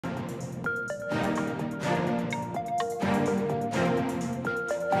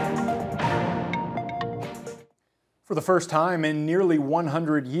For the first time in nearly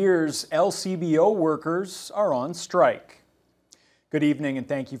 100 years, LCBO workers are on strike. Good evening and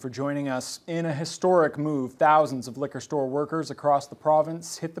thank you for joining us. In a historic move, thousands of liquor store workers across the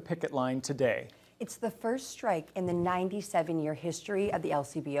province hit the picket line today. It's the first strike in the 97-year history of the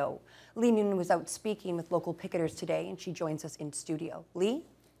LCBO. Lee Noonan was out speaking with local picketers today and she joins us in studio. Lee?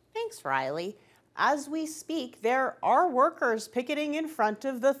 Thanks, Riley. As we speak, there are workers picketing in front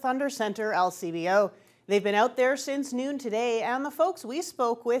of the Thunder Centre LCBO. They've been out there since noon today, and the folks we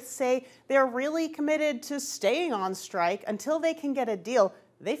spoke with say they're really committed to staying on strike until they can get a deal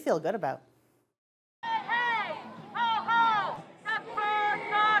they feel good about.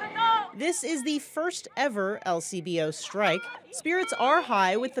 This is the first ever LCBO strike. Spirits are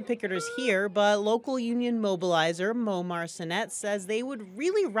high with the picketers here, but local union mobilizer Mo Marcinet says they would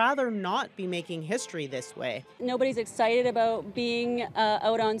really rather not be making history this way. Nobody's excited about being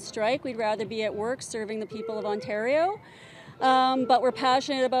out on strike. We'd rather be at work serving the people of Ontario. But we're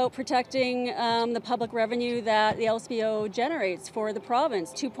passionate about protecting the public revenue that the LCBO generates for the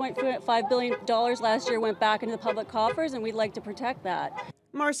province. $2.5 billion last year went back into the public coffers, and we'd like to protect that.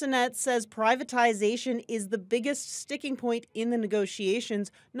 Marcinet says privatization is the biggest sticking point in the negotiations,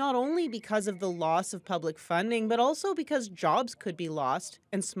 not only because of the loss of public funding, but also because jobs could be lost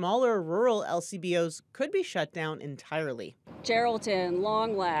and smaller rural LCBOs could be shut down entirely. Geraldton,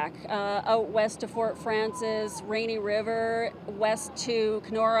 Long Lac, out west to Fort Frances, Rainy River, west to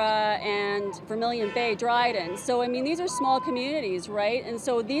Kenora and Vermilion Bay, Dryden. So, I mean, these are small communities, right? And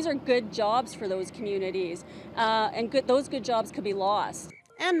so these are good jobs for those communities, and those good jobs could be lost.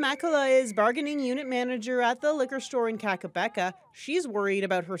 And Makala is bargaining unit manager at the liquor store in Kakabeka. She's worried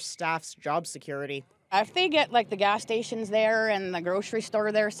about her staff's job security. If they get like the gas stations there and the grocery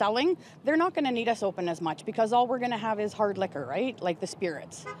store they're selling, they're not going to need us open as much because all we're going to have is hard liquor, right? Like the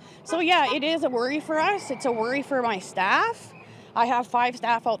spirits. So yeah, it is a worry for us. It's a worry for my staff. I have 5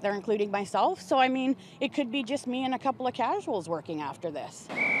 staff out there, including myself. So, I mean, it could be just me and a couple of casuals working after this.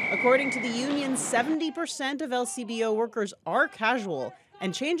 According to the union, 70% of LCBO workers are casual,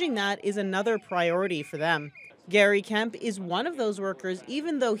 and changing that is another priority for them. Gary Kemp is one of those workers,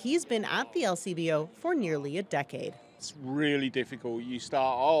 even though he's been at the LCBO for nearly a decade. It's really difficult. You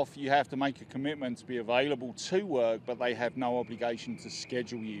start off, you have to make a commitment to be available to work, but they have no obligation to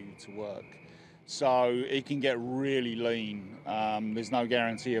schedule you to work. So it can get really lean. There's no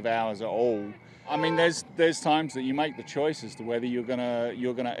guarantee of hours at all. I mean, there's times that you make the choice as to whether you're gonna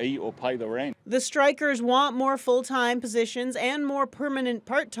eat or pay the rent. The strikers want more full-time positions and more permanent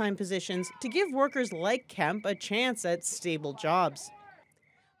part-time positions to give workers like Kemp a chance at stable jobs.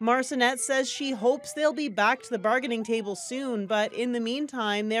 Marcinet says she hopes they'll be back to the bargaining table soon, but in the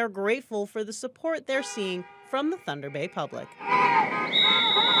meantime, they're grateful for the support they're seeing from the Thunder Bay public.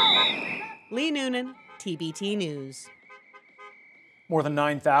 Lee Noonan, TBT News. More than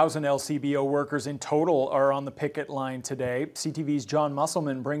 9,000 LCBO workers in total are on the picket line today. CTV's John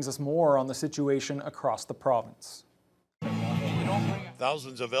Musselman brings us more on the situation across the province.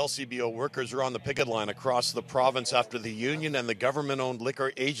 Thousands of LCBO workers are on the picket line across the province after the union and the government-owned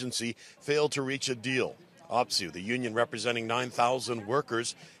liquor agency failed to reach a deal. OPSEU, the union representing 9,000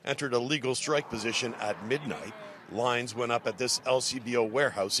 workers, entered a legal strike position at midnight. Lines went up at this LCBO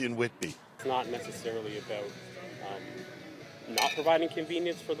warehouse in Whitby. It's not necessarily about not providing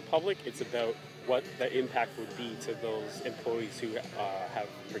convenience for the public. It's about what the impact would be to those employees who have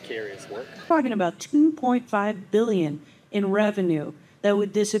precarious work. Talking about $2.5 billion in revenue that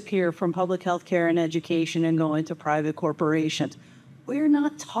would disappear from public health care and education and go into private corporations. We're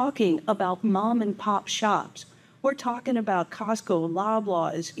not talking about mom and pop shops. We're talking about Costco,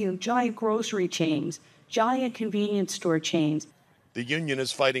 Loblaws, giant grocery chains, giant convenience store chains. The union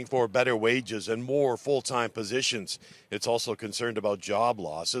is fighting for better wages and more full-time positions. It's also concerned about job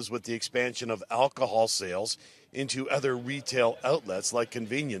losses with the expansion of alcohol sales into other retail outlets like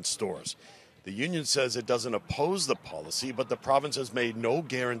convenience stores. The union says it doesn't oppose the policy, but the province has made no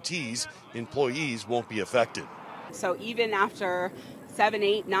guarantees employees won't be affected. So even after 7,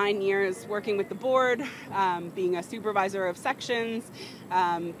 8, 9 years working with the board, being a supervisor of sections,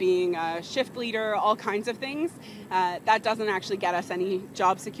 being a shift leader, all kinds of things, that doesn't actually get us any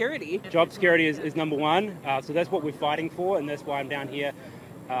job security. Job security is number one, so that's what we're fighting for, and that's why I'm down here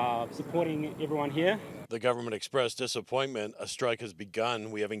supporting everyone here. The government expressed disappointment. A strike has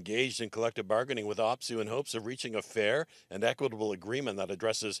begun. We have engaged in collective bargaining with OPSEU in hopes of reaching a fair and equitable agreement that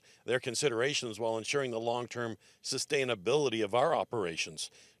addresses their considerations while ensuring the long-term sustainability of our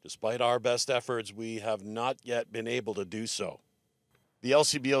operations. Despite our best efforts, we have not yet been able to do so. The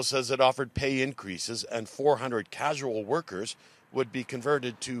LCBO says it offered pay increases and 400 casual workers would be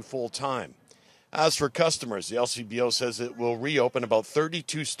converted to full-time. As for customers, the LCBO says it will reopen about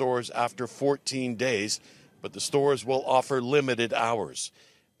 32 stores after 14 days, but the stores will offer limited hours.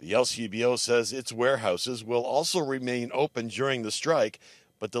 The LCBO says its warehouses will also remain open during the strike,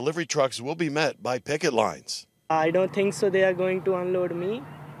 but delivery trucks will be met by picket lines. I don't think so they are going to unload me.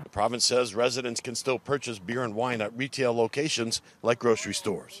 The province says residents can still purchase beer and wine at retail locations like grocery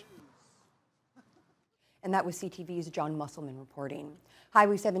stores. And that was CTV's John Musselman reporting.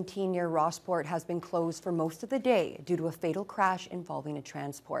 Highway 17 near Rossport has been closed for most of the day due to a fatal crash involving a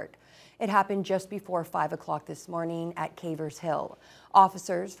transport. It happened just before 5 o'clock this morning at Cavers Hill.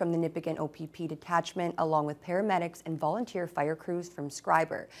 Officers from the Nipigon OPP detachment, along with paramedics and volunteer fire crews from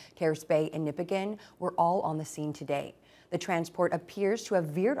Schreiber, Terrace Bay, and Nipigon, were all on the scene today. The transport appears to have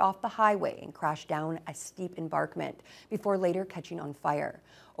veered off the highway and crashed down a steep embankment before later catching on fire.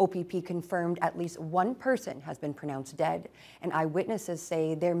 OPP confirmed at least one person has been pronounced dead, and eyewitnesses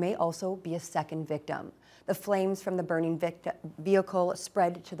say there may also be a second victim. The flames from the burning vehicle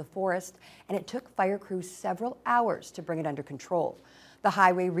spread to the forest, and it took fire crews several hours to bring it under control. The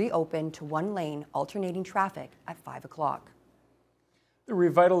highway reopened to one lane, alternating traffic at 5 o'clock. The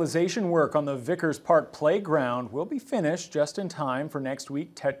revitalization work on the Vickers Park playground will be finished just in time for next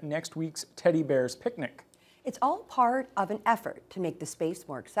week's Teddy Bears picnic. It's all part of an effort to make the space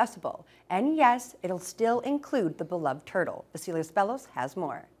more accessible. And yes, it'll still include the beloved turtle. Vasilios Bellos has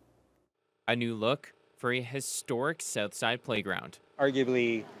more. A new look for a historic Southside playground.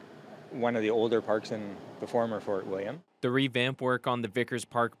 Arguably one of the older parks in the former Fort William. The revamp work on the Vickers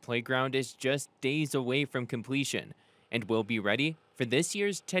Park playground is just days away from completion and will be ready for this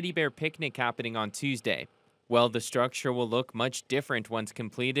year's Teddy Bear picnic happening on Tuesday. While the structure will look much different once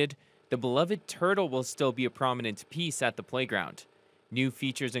completed, the beloved turtle will still be a prominent piece at the playground. New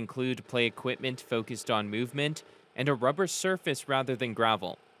features include play equipment focused on movement and a rubber surface rather than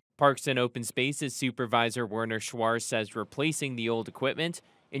gravel. Parks and Open Spaces Supervisor Werner Schwarz says replacing the old equipment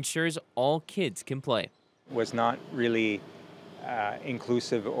ensures all kids can play. Was not really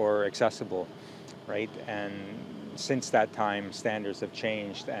inclusive or accessible, right? And since that time, standards have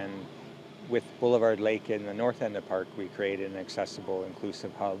changed, and with Boulevard Lake in the north end of the park, we created an accessible,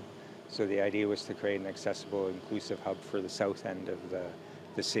 inclusive hub. So the idea was to create an accessible, inclusive hub for the south end of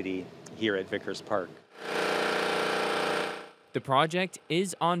the city here at Vickers Park. The project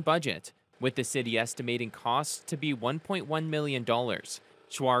is on budget, with the city estimating costs to be $1.1 million.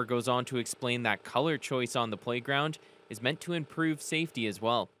 Schwarz goes on to explain that color choice on the playground is meant to improve safety as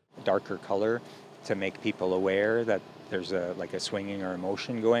well. Darker color to make people aware that there's like a swinging or a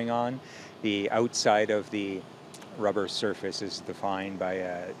motion going on. The outside of the rubber surface is defined by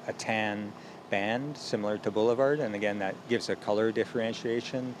a tan band similar to Boulevard, and again that gives a color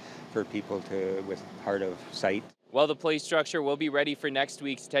differentiation for people with hard of sight. While the play structure will be ready for next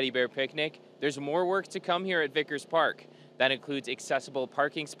week's Teddy Bear picnic, there's more work to come here at Vickers Park. That includes accessible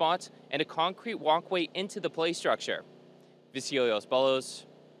parking spots and a concrete walkway into the play structure. Vasilios Bellos,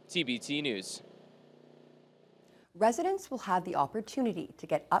 TBT News. Residents will have the opportunity to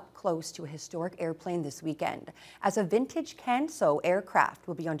get up close to a historic airplane this weekend, as a vintage Canso aircraft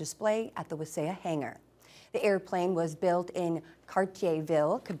will be on display at the Wasaya hangar. The airplane was built in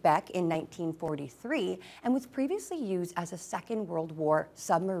Cartierville, Quebec in 1943 and was previously used as a Second World War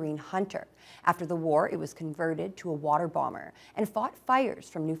submarine hunter. After the war, it was converted to a water bomber and fought fires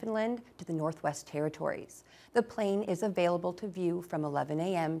from Newfoundland to the Northwest Territories. The plane is available to view from 11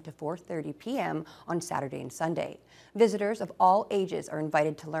 a.m. to 4:30 p.m. on Saturday and Sunday. Visitors of all ages are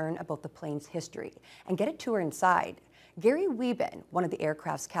invited to learn about the plane's history and get a tour inside. Gary Wieben, one of the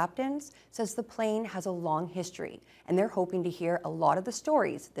aircraft's captains, says the plane has a long history, and they're hoping to hear a lot of the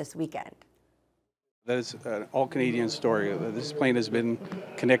stories this weekend. That is an all-Canadian story. This plane has been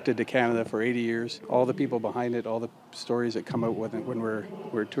connected to Canada for 80 years. All the people behind it, all the stories that come out with it when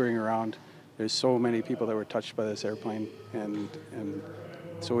we're touring around. There's so many people that were touched by this airplane, and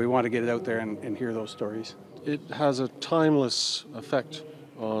so we want to get it out there and hear those stories. It has a timeless effect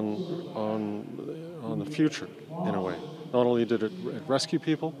on the future, in a way. Not only did it rescue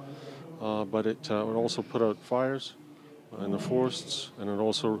people, but it also put out fires in the forests, and it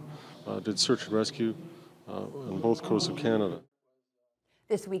also did search and rescue on both coasts of Canada.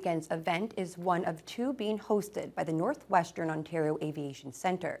 This weekend's event is one of two being hosted by the Northwestern Ontario Aviation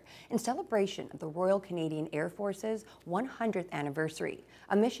Centre in celebration of the Royal Canadian Air Force's 100th anniversary.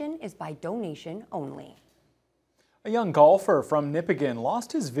 Admission is by donation only. A young golfer from Nipigon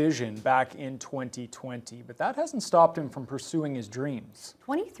lost his vision back in 2020, but that hasn't stopped him from pursuing his dreams.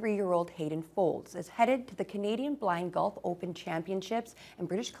 23-year-old Hayden Folds is headed to the Canadian Blind Golf Open Championships in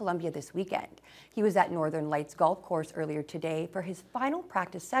British Columbia this weekend. He was at Northern Lights Golf Course earlier today for his final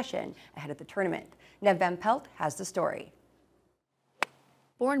practice session ahead of the tournament. Nev Van Pelt has the story.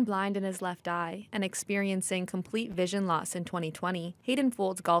 Born blind in his left eye and experiencing complete vision loss in 2020, Hayden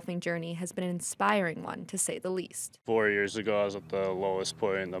Folds' golfing journey has been an inspiring one, to say the least. 4 years ago, I was at the lowest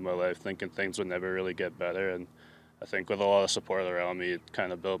point of my life, thinking things would never really get better, and I think with a lot of support around me, it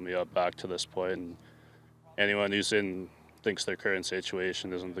kind of built me up back to this point. And anyone who's thinks their current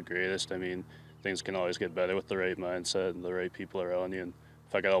situation isn't the greatest, I mean, things can always get better with the right mindset and the right people around you. And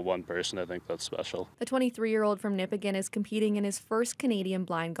if I got one person, I think that's special. The 23-year-old from Nipigon is competing in his first Canadian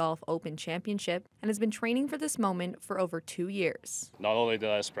Blind Golf Open Championship and has been training for this moment for over 2 years. Not only did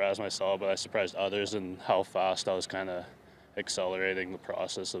I surprise myself, but I surprised others in how fast I was kind of accelerating the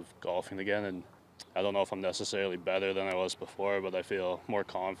process of golfing again. And I don't know if I'm necessarily better than I was before, but I feel more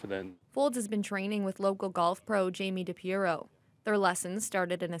confident. Folds has been training with local golf pro Jamie DePiero. Their lessons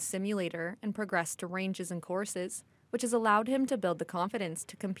started in a simulator and progressed to ranges and courses, which has allowed him to build the confidence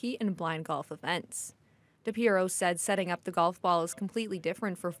to compete in blind golf events. DePiero said setting up the golf ball is completely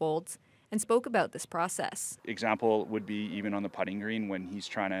different for Folds and spoke about this process. Example would be even on the putting green when he's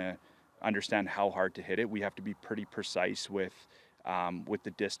trying to understand how hard to hit it. We have to be pretty precise with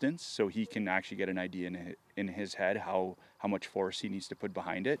the distance so he can actually get an idea in his head how much force he needs to put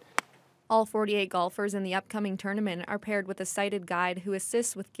behind it. All 48 golfers in the upcoming tournament are paired with a sighted guide who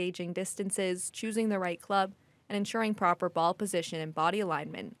assists with gauging distances, choosing the right club, and ensuring proper ball position and body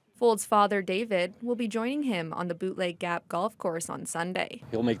alignment. Folds' father, David, will be joining him on the Bootleg Gap golf course on Sunday.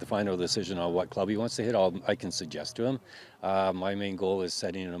 He'll make the final decision on what club he wants to hit. I can suggest to him. My main goal is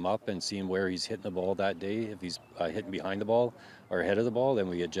setting him up and seeing where he's hitting the ball that day. If he's hitting behind the ball or ahead of the ball, then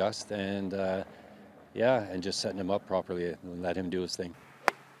we adjust and just setting him up properly and let him do his thing.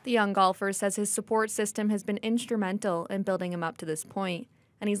 The young golfer says his support system has been instrumental in building him up to this point,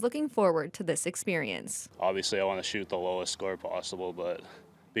 and he's looking forward to this experience. Obviously, I want to shoot the lowest score possible, but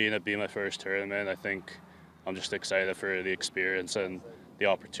being my first tournament, I think I'm just excited for the experience and the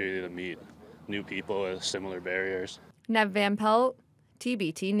opportunity to meet new people with similar barriers. Nev Van Pelt,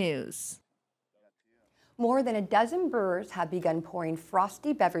 TBT News. More than a dozen brewers have begun pouring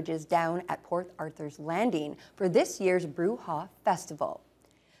frosty beverages down at Port Arthur's Landing for this year's Brew Ha Festival.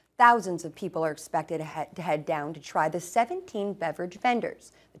 Thousands of people are expected to head down to try the 17 beverage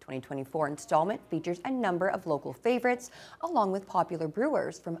vendors. The 2024 installment features a number of local favorites, along with popular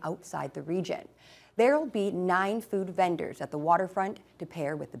brewers from outside the region. There will be 9 food vendors at the waterfront to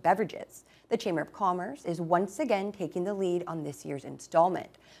pair with the beverages. The Chamber of Commerce is once again taking the lead on this year's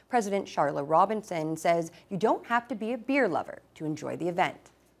installment. President Charla Robinson says you don't have to be a beer lover to enjoy the event.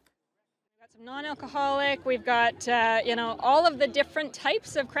 Non-alcoholic, we've got all of the different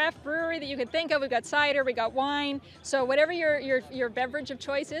types of craft brewery that you could think of. We've got cider, we got wine, so whatever your beverage of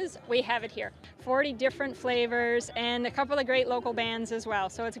choice is, we have it here. 40 different flavors and a couple of great local bands as well,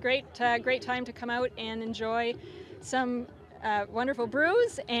 so it's a great time to come out and enjoy some wonderful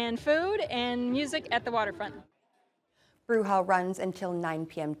brews and food and music at the waterfront. Brew Ha runs until 9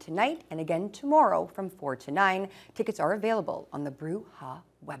 p.m. tonight and again tomorrow from 4 to 9. Tickets are available on the Brew Ha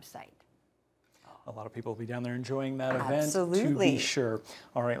website. A lot of people will be down there enjoying that event, Absolutely. to be sure.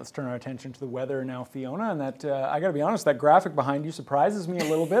 All right, let's turn our attention to the weather now, Fiona. And that, I got to be honest, that graphic behind you surprises me a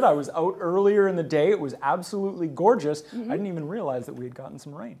little bit. I was out earlier in the day. It was absolutely gorgeous. I didn't even realize that we had gotten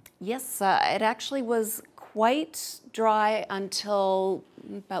some rain. Yes, it actually was quite dry until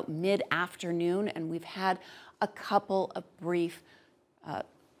about mid-afternoon, and we've had a couple of brief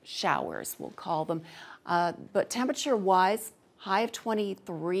showers, we'll call them. But temperature-wise, high of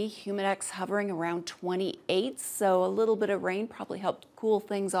 23, humidex hovering around 28, so a little bit of rain probably helped cool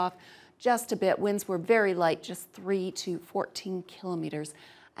things off just a bit. Winds were very light, just 3 to 14 kilometers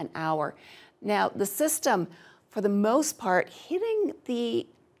an hour. Now, the system, for the most part, hitting the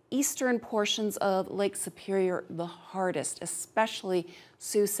eastern portions of Lake Superior the hardest, especially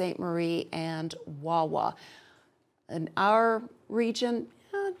Sault Ste. Marie and Wawa. In our region,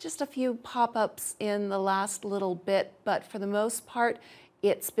 just a few pop-ups in the last little bit, but for the most part,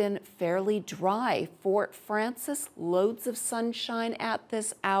 it's been fairly dry. Fort Frances, loads of sunshine at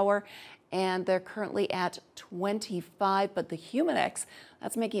this hour, and they're currently at 25, but the humidex,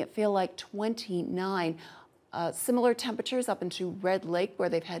 that's making it feel like 29. Similar temperatures up into Red Lake, where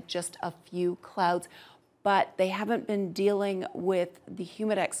they've had just a few clouds. but they haven't been dealing with the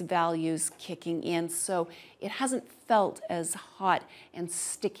humidex values kicking in, so it hasn't felt as hot and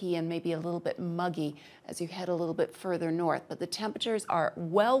sticky and maybe a little bit muggy as you head a little bit further north. But the temperatures are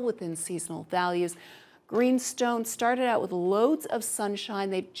well within seasonal values. Greenstone started out with loads of sunshine.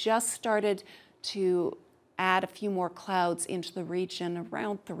 They've just started to add a few more clouds into the region.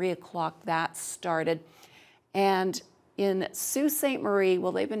 Around 3 o'clock that started. And in Sault Ste. Marie,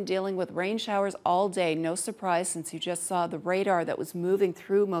 well, they've been dealing with rain showers all day. No surprise, since you just saw the radar that was moving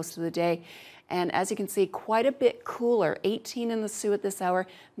through most of the day. And as you can see, quite a bit cooler. 18 in the Sault at this hour,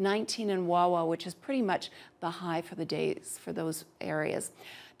 19 in Wawa, which is pretty much the high for the days for those areas.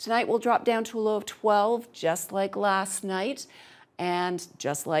 Tonight we'll drop down to a low of 12, just like last night. And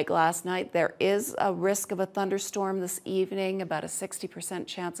just like last night, there is a risk of a thunderstorm this evening, about a 60%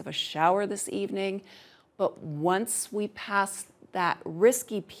 chance of a shower this evening. But once we pass that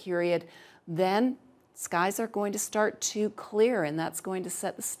risky period, then skies are going to start to clear, and that's going to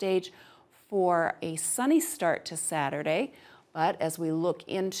set the stage for a sunny start to Saturday. But as we look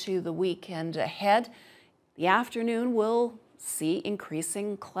into the weekend ahead, the afternoon will see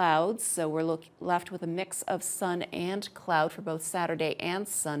increasing clouds. So we're left with a mix of sun and cloud for both Saturday and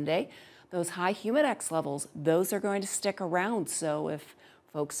Sunday. Those high humidex levels, those are going to stick around. So if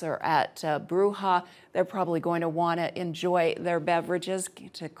folks are at Bruja, they're probably going to want to enjoy their beverages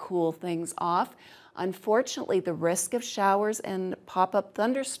to cool things off. Unfortunately, the risk of showers and pop-up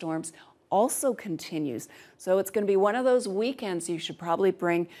thunderstorms also continues. So it's going to be one of those weekends you should probably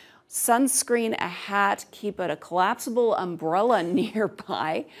bring sunscreen, a hat, keep a collapsible umbrella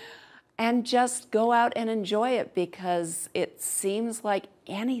nearby, and just go out and enjoy it, because it seems like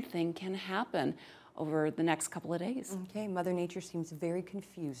anything can happen over the next couple of days. Okay, Mother Nature seems very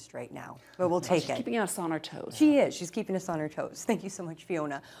confused right now, but we'll take it. She's keeping us on our toes. She is. She's keeping us on our toes. Thank you so much,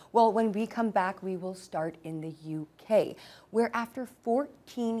 Fiona. Well, when we come back, we will start in the UK, where after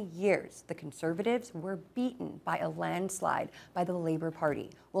 14 years, the Conservatives were beaten by a landslide by the Labour Party.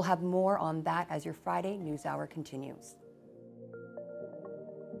 We'll have more on that as your Friday News Hour continues.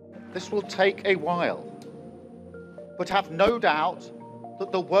 This will take a while, but have no doubt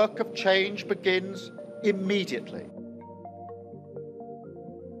that the work of change begins immediately.